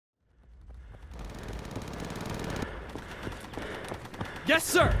Yes,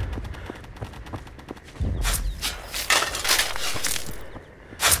 sir!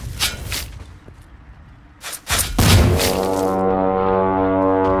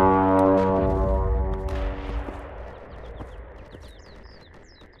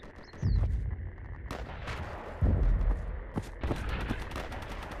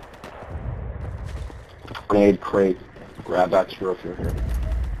 Grenade crate. Grab extra if you're here.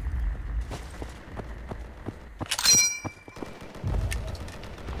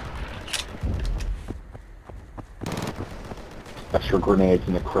 Extra grenades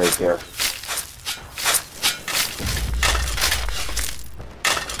in the crate there.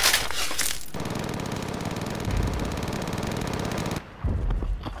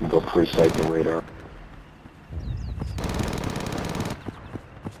 And go pre-sight the radar.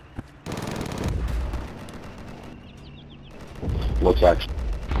 Looks actually.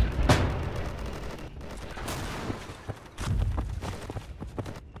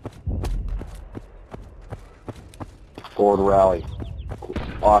 Forward rally.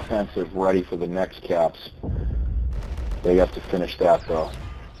 Offensive, ready for the next caps. They have to finish that though.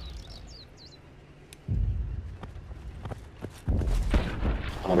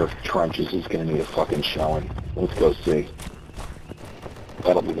 I wonder if trenches is going to need a fucking showing. Let's go see.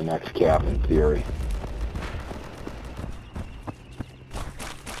 That'll be the next cap in theory.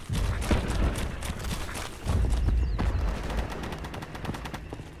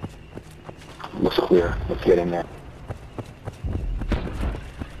 Looks clear. Let's get in there.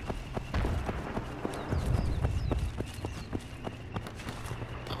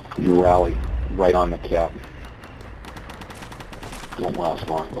 You rally right on the cap. Won't last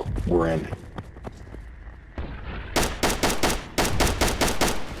long, but we're in.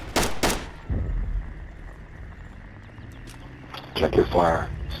 Check your fire.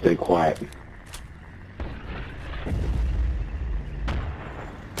 Stay quiet.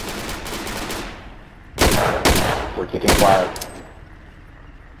 We're taking fire.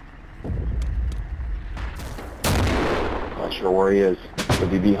 Not sure where he is. Could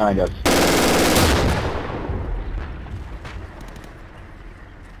be behind us.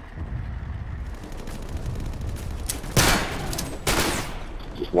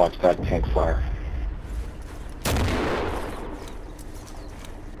 Just watch that tank fire.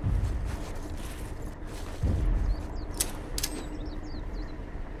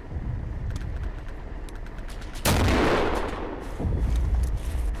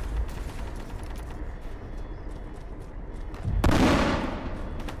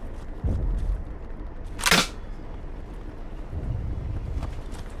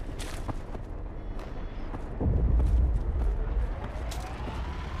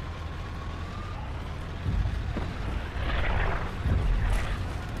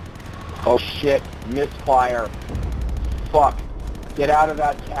 Oh shit, misfire. Fuck. Get out of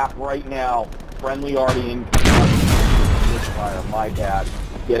that cap right now. Friendly already in. Misfire, my bad.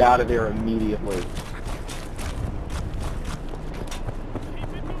 Get out of there immediately.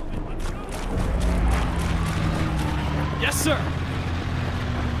 Yes, sir!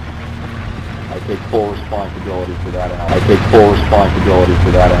 I take full responsibility for that out. I take full responsibility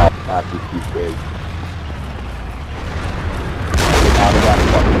for that out. After keep out of that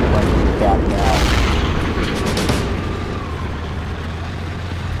fucking friendly cap now.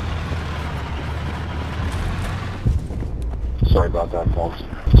 Sorry about that, folks.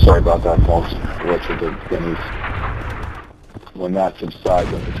 Sorry about that, folks. Richard did Denny's. When that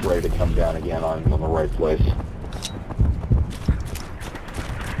subsides, if it's ready to come down again, I'm in the right place.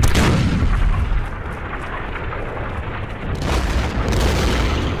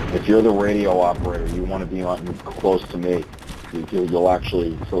 If you're the radio operator, you want to be on close to me. You'll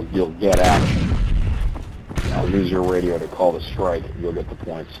get action. I'll use your radio to call the strike. You'll get the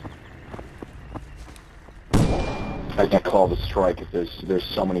points. I can't call the strike if there's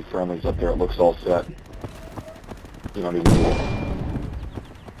so many friendlies up there. It looks all set. You don't even need it.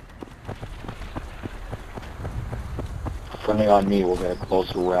 Friendly on me. We'll get a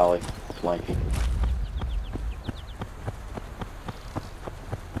closer rally. Flanking.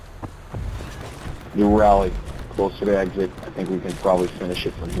 New rally. Closer to exit. I think we can probably finish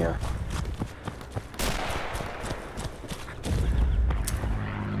it from here.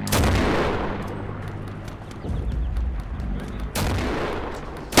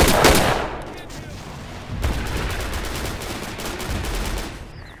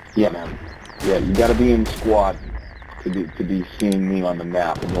 Yeah, man. Yeah, you gotta be in squad to be seeing me on the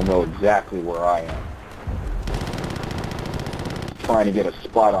map, and you'll know exactly where I am. Trying to get a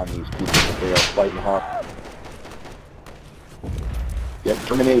spot on these people, but they are fighting hard. Yep,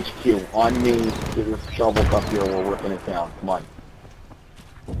 German HQ, on me. Get your shovels up here, we're ripping it down. Come on.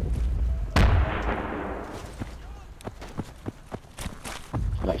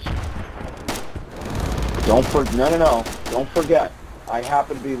 Nice. No. Don't forget. I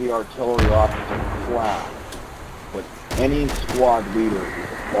happen to be the artillery officer class, but any squad leader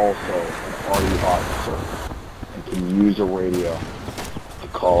is also an arty officer and can use a radio to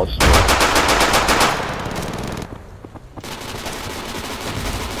call a strike.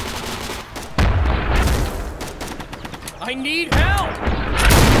 I need help!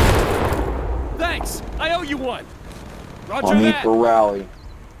 Thanks! I owe you one! Roger On me that! for rally.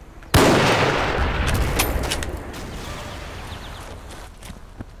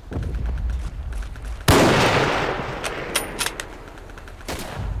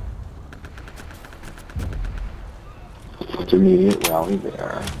 Intermediate rally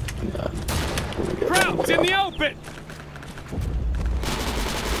there. Crowds in the open!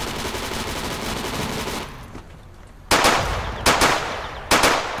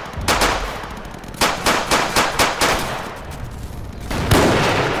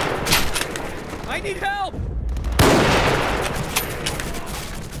 I need help!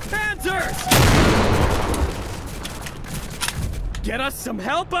 Panzers! Get us some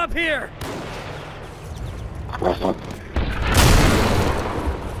help up here! Press up.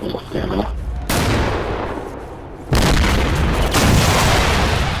 Little stamina.